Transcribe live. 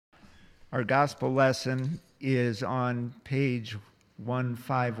Our gospel lesson is on page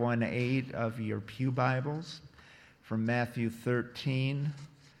 1518 of your pew Bibles from Matthew 13,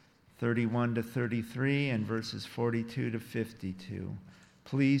 31 to 33, and verses 42 to 52.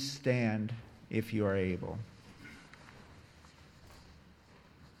 Please stand if you are able.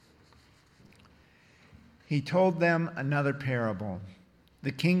 He told them another parable.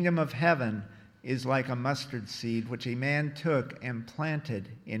 The kingdom of heaven is like a mustard seed which a man took and planted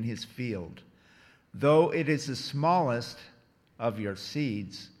in his field. Though it is the smallest of your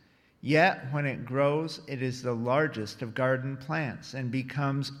seeds, yet when it grows, it is the largest of garden plants and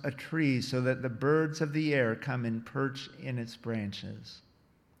becomes a tree so that the birds of the air come and perch in its branches.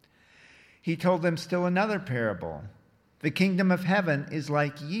 He told them still another parable. The kingdom of heaven is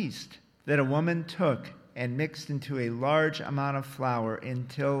like yeast that a woman took and mixed into a large amount of flour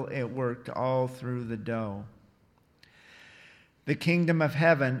until it worked all through the dough. The kingdom of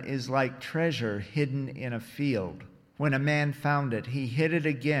heaven is like treasure hidden in a field. When a man found it, he hid it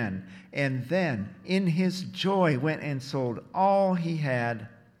again, and then in his joy went and sold all he had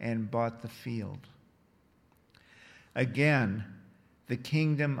and bought the field. Again, the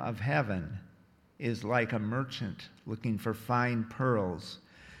kingdom of heaven is like a merchant looking for fine pearls.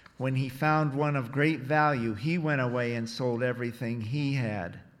 When he found one of great value, he went away and sold everything he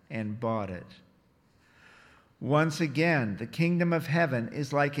had and bought it. Once again, the kingdom of heaven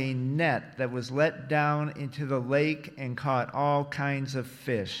is like a net that was let down into the lake and caught all kinds of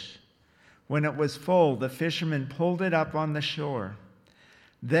fish. When it was full, the fishermen pulled it up on the shore.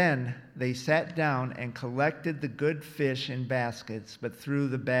 Then they sat down and collected the good fish in baskets, but threw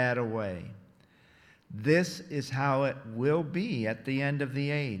the bad away. This is how it will be at the end of the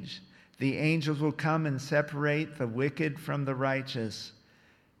age. The angels will come and separate the wicked from the righteous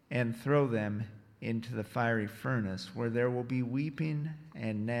and throw them into the fiery furnace, where there will be weeping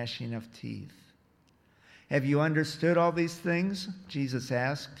and gnashing of teeth. Have you understood all these things? Jesus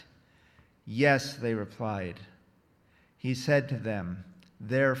asked. Yes, they replied. He said to them,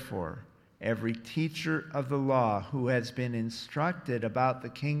 therefore, every teacher of the law who has been instructed about the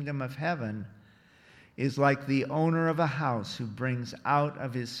kingdom of heaven is like the owner of a house who brings out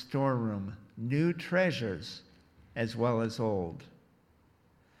of his storeroom new treasures as well as old.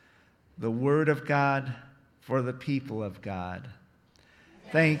 The word of God for the people of God.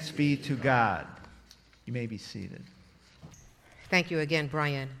 Thanks be to God. You may be seated. Thank you again,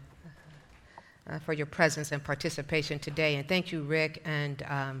 Brian, for your presence and participation today. And thank you, Rick and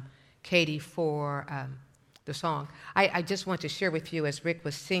Katie, for the song. I just want to share with you, as Rick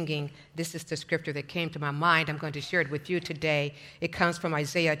was singing, this is the scripture that came to my mind. I'm going to share it with you today. It comes from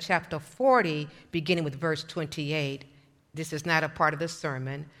Isaiah chapter 40, beginning with verse 28. This is not a part of the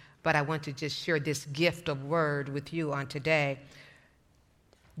sermon, but I want to just share this gift of word with you on today.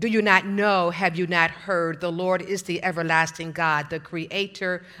 Do you not know, have you not heard, the Lord is the everlasting God, the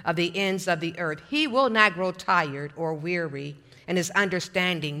creator of the ends of the earth. He will not grow tired or weary, and his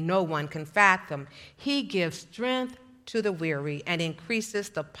understanding no one can fathom. He gives strength to the weary and increases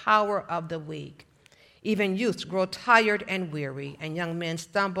the power of the weak. Even youths grow tired and weary, and young men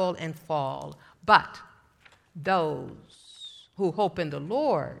stumble and fall. But those who hope in the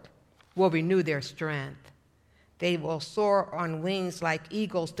Lord will renew their strength. They will soar on wings like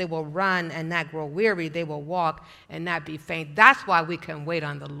eagles. They will run and not grow weary. They will walk and not be faint. That's why we can wait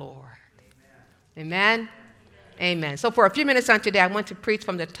on the Lord. Amen? Amen. So for a few minutes on today, I want to preach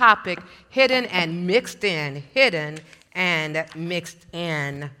from the topic, hidden and mixed in. Hidden and mixed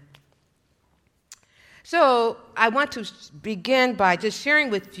in. So I want to begin by just sharing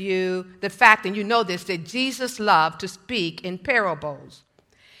with you the fact, and you know this, that Jesus loved to speak in parables.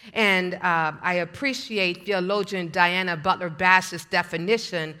 And I appreciate theologian Diana Butler Bass's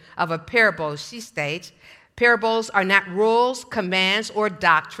definition of a parable. She states, parables are not rules, commands, or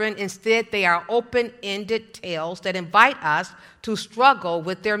doctrine. Instead, they are open-ended tales that invite us to struggle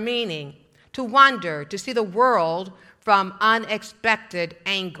with their meaning, to wonder, to see the world from unexpected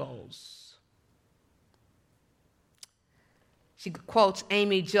angles. She quotes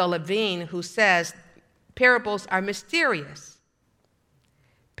Amy Jill Levine, who says, parables are mysterious.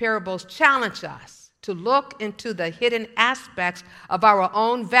 Parables challenge us to look into the hidden aspects of our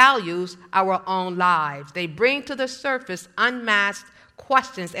own values, our own lives. They bring to the surface unmasked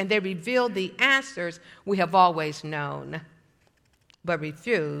questions, and they reveal the answers we have always known, but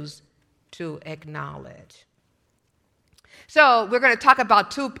refuse to acknowledge. So we're going to talk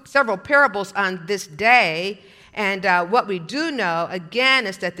about several parables on this day, and what we do know, again,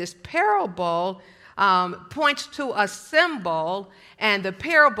 is that this parable points to a symbol, and the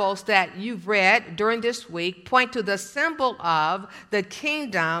parables that you've read during this week point to the symbol of the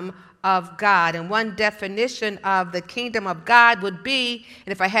kingdom of God. And one definition of the kingdom of God would be,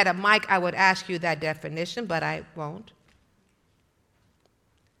 and if I had a mic, I would ask you that definition, but I won't.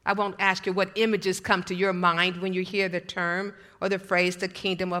 I won't ask you what images come to your mind when you hear the term or the phrase, the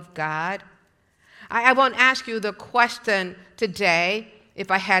kingdom of God. I won't ask you the question today, if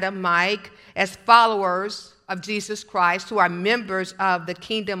I had a mic, as followers of Jesus Christ who are members of the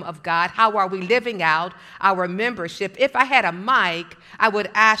kingdom of God, how are we living out our membership? If I had a mic, I would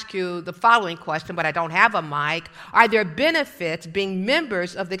ask you the following question, but I don't have a mic. Are there benefits being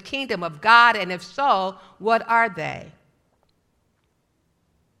members of the kingdom of God? And if so, what are they?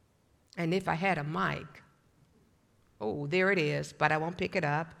 And if I had a mic, oh, there it is, but I won't pick it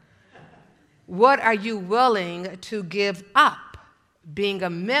up. What are you willing to give up being a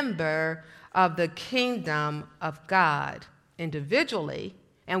member of the kingdom of God individually?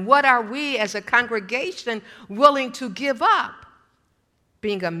 And what are we as a congregation willing to give up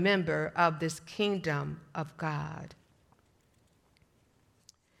being a member of this kingdom of God?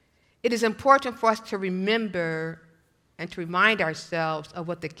 It is important for us to remember and to remind ourselves of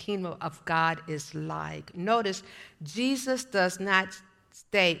what the kingdom of God is like. Notice, Jesus does not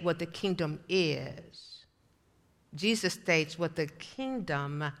state what the kingdom is. Jesus states what the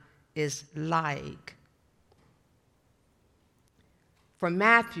kingdom is like. For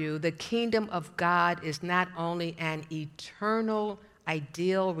Matthew, the kingdom of God is not only an eternal,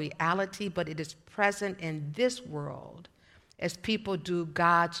 ideal reality, but it is present in this world as people do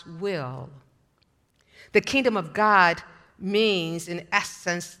God's will. The kingdom of God means, in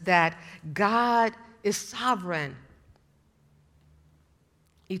essence, that God is sovereign,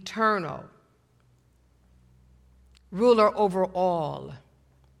 eternal, ruler over all.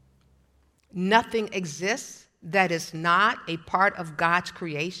 Nothing exists that is not a part of God's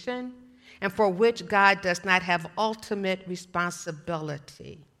creation and for which God does not have ultimate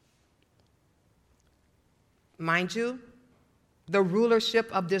responsibility. Mind you, the rulership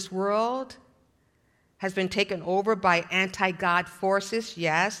of this world has been taken over by anti-God forces,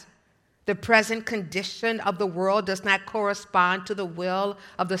 yes. The present condition of the world does not correspond to the will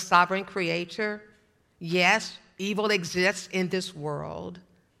of the sovereign creator. Yes, evil exists in this world.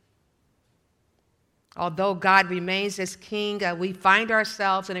 Although God remains as king, we find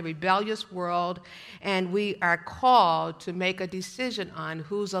ourselves in a rebellious world, and we are called to make a decision on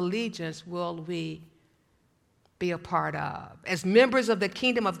whose allegiance will we be a part of. As members of the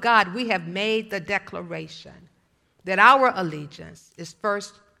kingdom of God, we have made the declaration that our allegiance is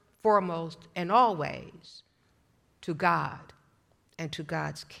first, foremost, and always to God and to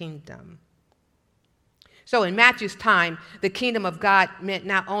God's kingdom. So in Matthew's time, the kingdom of God meant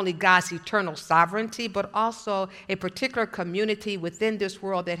not only God's eternal sovereignty, but also a particular community within this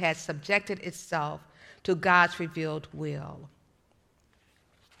world that had subjected itself to God's revealed will.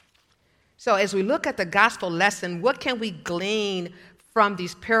 So as we look at the gospel lesson, what can we glean from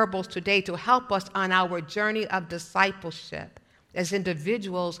these parables today to help us on our journey of discipleship as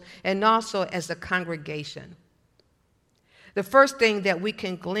individuals and also as a congregation? The first thing that we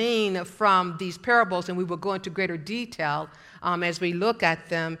can glean from these parables, and we will go into greater detail as we look at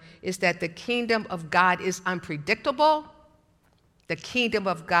them, is that the kingdom of God is unpredictable. The kingdom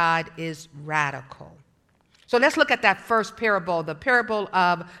of God is radical. So let's look at that first parable, the parable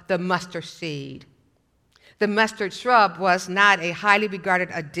of the mustard seed. The mustard shrub was not a highly regarded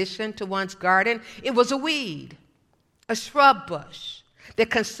addition to one's garden. It was a weed, a shrub bush that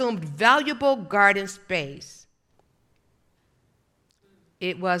consumed valuable garden space.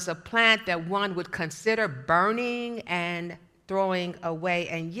 It was a plant that one would consider burning and throwing away.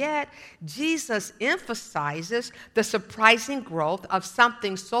 And yet, Jesus emphasizes the surprising growth of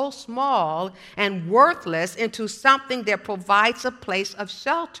something so small and worthless into something that provides a place of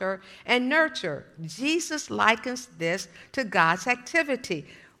shelter and nurture. Jesus likens this to God's activity.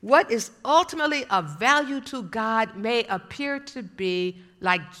 What is ultimately of value to God may appear to be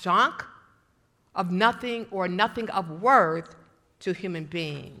like junk, of nothing or nothing of worth to human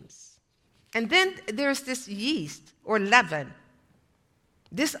beings. And then there's this yeast or leaven.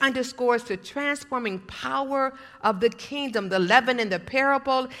 This underscores the transforming power of the kingdom. The leaven in the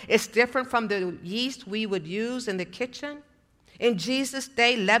parable is different from the yeast we would use in the kitchen. In Jesus'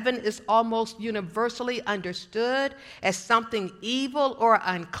 day, leaven is almost universally understood as something evil or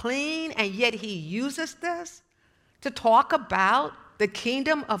unclean, and yet he uses this to talk about the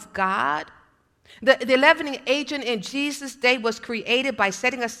kingdom of God. The leavening agent in Jesus' day was created by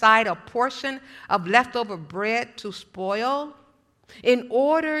setting aside a portion of leftover bread to spoil. in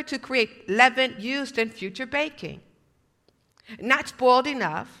order to create leaven used in future baking. Not spoiled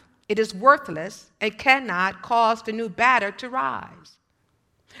enough, it is worthless and cannot cause the new batter to rise.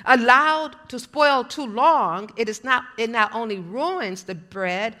 Allowed to spoil too long, it not only ruins the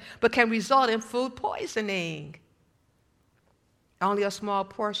bread, but can result in food poisoning. Only a small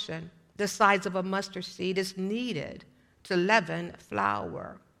portion, the size of a mustard seed, is needed to leaven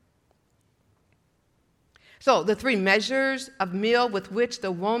flour. So the 3 measures of meal with which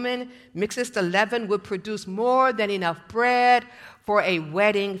the woman mixes the leaven would produce more than enough bread for a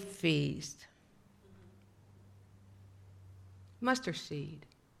wedding feast. Mustard seed,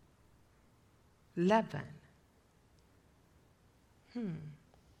 leaven.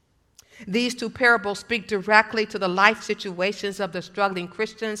 These 2 parables speak directly to the life situations of the struggling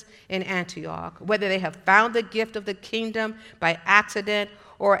Christians in Antioch, whether they have found the gift of the kingdom by accident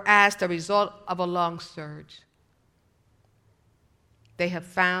or as the result of a long search. They have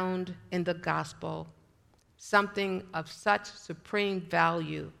found in the gospel something of such supreme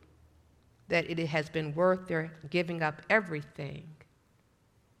value that it has been worth their giving up everything.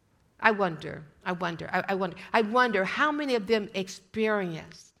 I wonder how many of them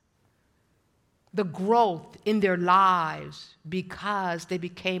experienced the growth in their lives because they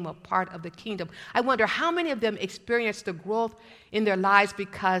became a part of the kingdom. I wonder how many of them experienced the growth in their lives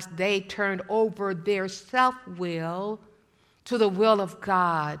because they turned over their self-will to the will of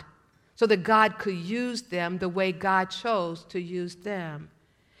God so that God could use them the way God chose to use them.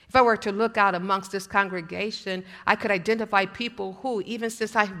 If I were to look out amongst this congregation, I could identify people who, even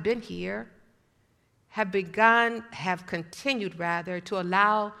since I've been here, have continued to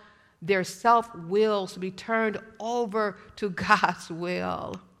allow their self-wills to be turned over to God's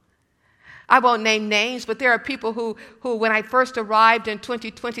will. I won't name names, but there are people who when I first arrived in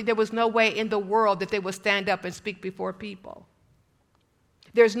 2020, there was no way in the world that they would stand up and speak before people.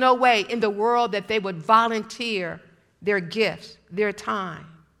 There's no way in the world that they would volunteer their gifts, their time.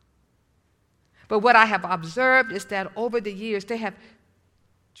 But what I have observed is that over the years, they have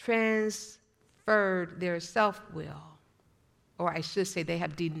transferred their self-will. Or I should say they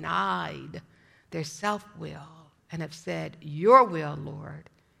have denied their self-will and have said, your will, Lord,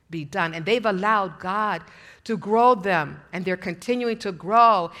 be done. And they've allowed God to grow them, and they're continuing to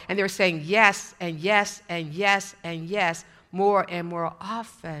grow, and they're saying yes and yes and yes and yes more and more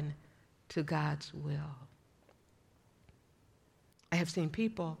often to God's will. I have seen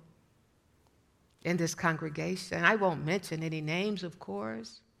people in this congregation, I won't mention any names, of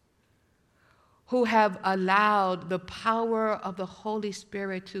course, who have allowed the power of the Holy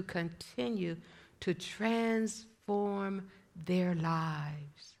Spirit to continue to transform their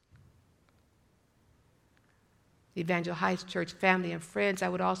lives. Evangel Heights Church family and friends, I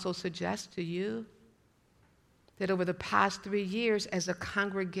would also suggest to you that over the past 3 years as a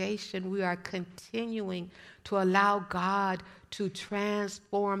congregation, we are continuing to allow God to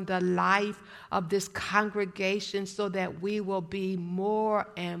transform the life of this congregation so that we will be more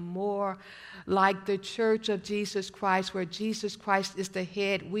and more like the Church of Jesus Christ, where Jesus Christ is the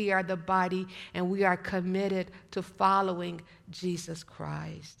head, we are the body, and we are committed to following Jesus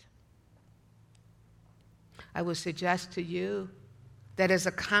Christ. I would suggest to you that as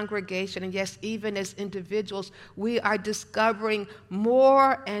a congregation, and yes, even as individuals, we are discovering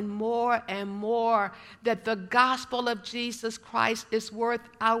more and more and more that the gospel of Jesus Christ is worth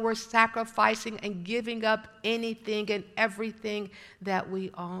our sacrificing and giving up anything and everything that we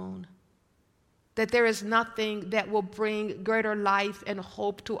own. That there is nothing that will bring greater life and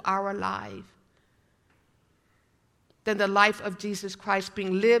hope to our life than the life of Jesus Christ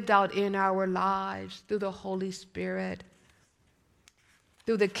being lived out in our lives through the Holy Spirit,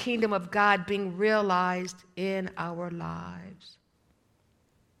 through the kingdom of God being realized in our lives.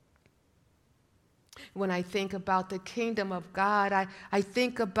 When I think about the kingdom of God, I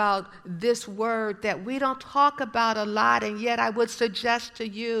think about this word that we don't talk about a lot, and yet I would suggest to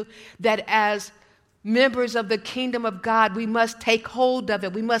you that as members of the kingdom of God, we must take hold of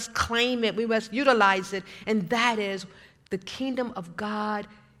it, we must claim it, we must utilize it, and that is the kingdom of God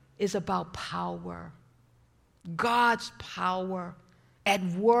is about power. God's power at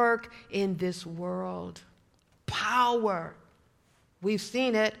work in this world. Power. We've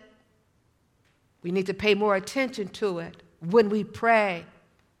seen it. We need to pay more attention to it when we pray,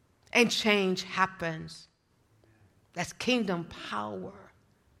 and change happens. That's kingdom power.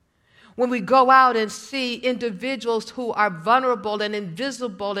 When we go out and see individuals who are vulnerable and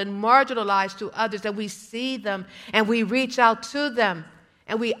invisible and marginalized to others, and we see them and we reach out to them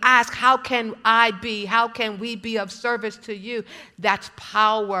and we ask, how can we be of service to you? That's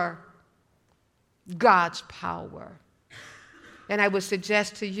power. God's power. And I would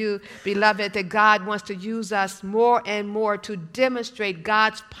suggest to you, beloved, that God wants to use us more and more to demonstrate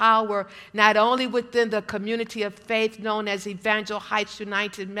God's power, not only within the community of faith known as Evangel Heights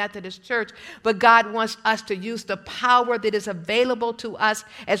United Methodist Church, but God wants us to use the power that is available to us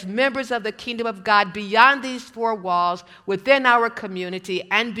as members of the kingdom of God beyond these four walls, within our community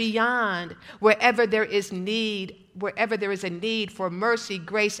and beyond, wherever there is a need for mercy,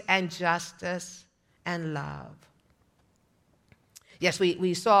 grace, and justice and love. Yes,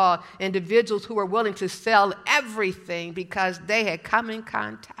 we saw individuals who were willing to sell everything because they had come in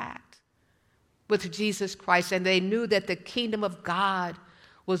contact with Jesus Christ and they knew that the kingdom of God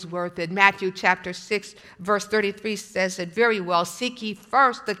was worth it. Matthew chapter 6, verse 33 says it very well. Seek ye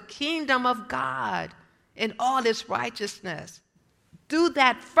first the kingdom of God and all its righteousness. Do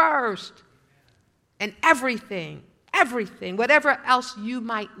that first. And everything, whatever else you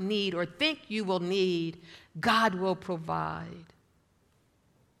might need or think you will need, God will provide.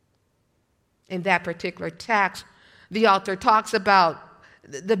 In that particular text, the author talks about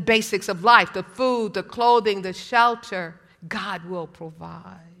the basics of life, the food, the clothing, the shelter. God will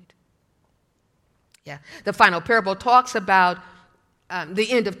provide. Yeah. The final parable talks about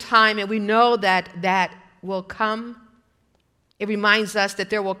the end of time, and we know that will come. It reminds us that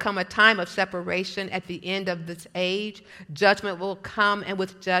there will come a time of separation at the end of this age. Judgment will come, and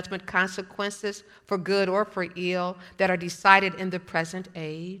with judgment, consequences for good or for ill that are decided in the present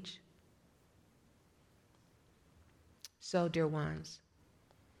age. So, dear ones,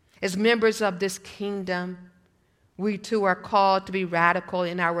 as members of this kingdom, we too are called to be radical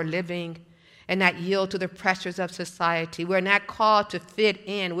in our living and not yield to the pressures of society. We're not called to fit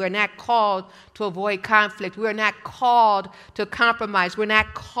in. We're not called to avoid conflict. We're not called to compromise. We're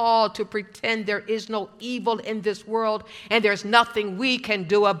not called to pretend there is no evil in this world and there's nothing we can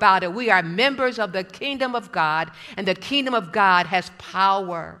do about it. We are members of the kingdom of God, and the kingdom of God has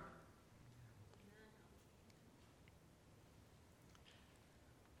power.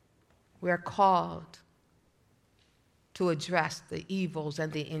 We're called to address the evils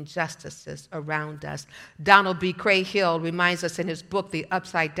and the injustices around us. Donald B. Crahill reminds us in his book, The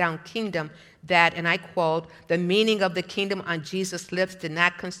Upside Down Kingdom, that, and I quote, "The meaning of the kingdom on Jesus' lips did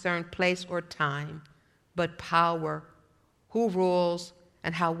not concern place or time, but power, who rules,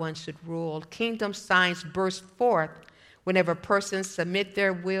 and how one should rule. Kingdom signs burst forth whenever persons submit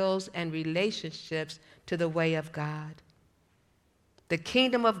their wills and relationships to the way of God. The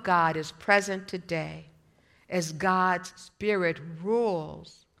kingdom of God is present today as God's Spirit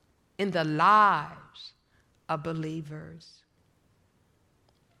rules in the lives of believers.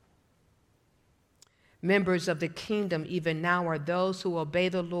 Members of the kingdom even now are those who obey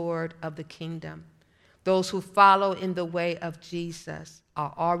the Lord of the kingdom. Those who follow in the way of Jesus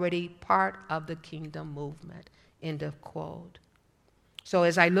are already part of the kingdom movement." End of quote. So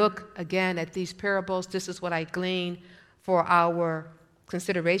as I look again at these parables, this is what I glean for our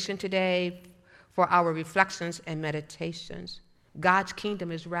consideration today, for our reflections and meditations. God's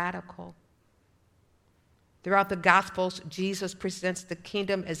kingdom is radical. Throughout the Gospels, Jesus presents the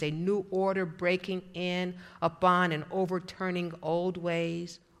kingdom as a new order breaking in upon and overturning old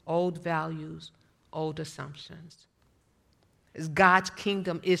ways, old values, old assumptions. As God's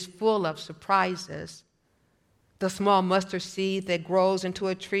kingdom is full of surprises. The small mustard seed that grows into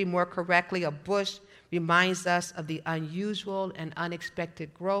a tree, more correctly, a bush, reminds us of the unusual and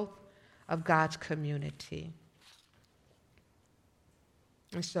unexpected growth of God's community.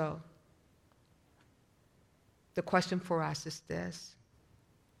 And so, the question for us is this: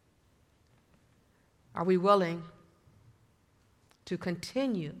 are we willing to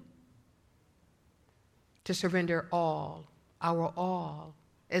continue to surrender all, our all,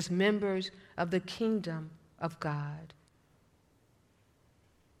 as members of the kingdom of God?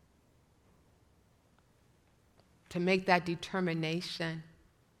 To make that determination,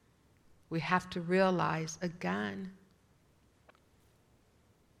 we have to realize again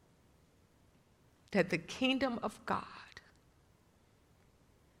that the kingdom of God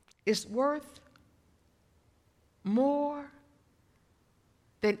is worth more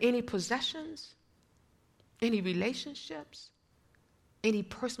than any possessions, any relationships, any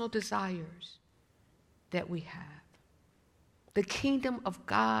personal desires that we have. The kingdom of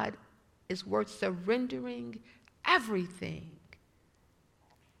God is worth surrendering everything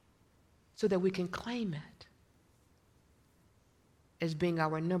so that we can claim it as being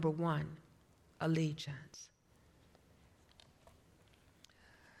our number one allegiance.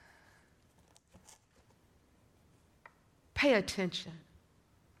 Pay attention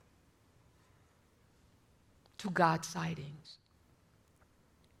to God sightings,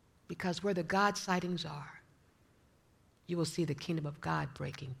 because where the God sightings are, you will see the kingdom of God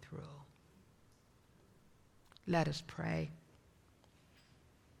breaking through. Let us pray.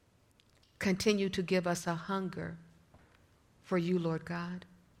 Continue to give us a hunger for you, Lord God.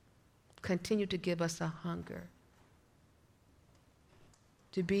 Continue to give us a hunger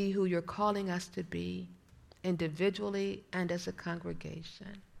to be who you're calling us to be, individually and as a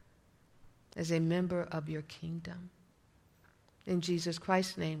congregation, as a member of your kingdom. In Jesus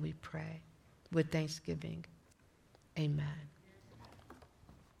Christ's name we pray with thanksgiving. Amen.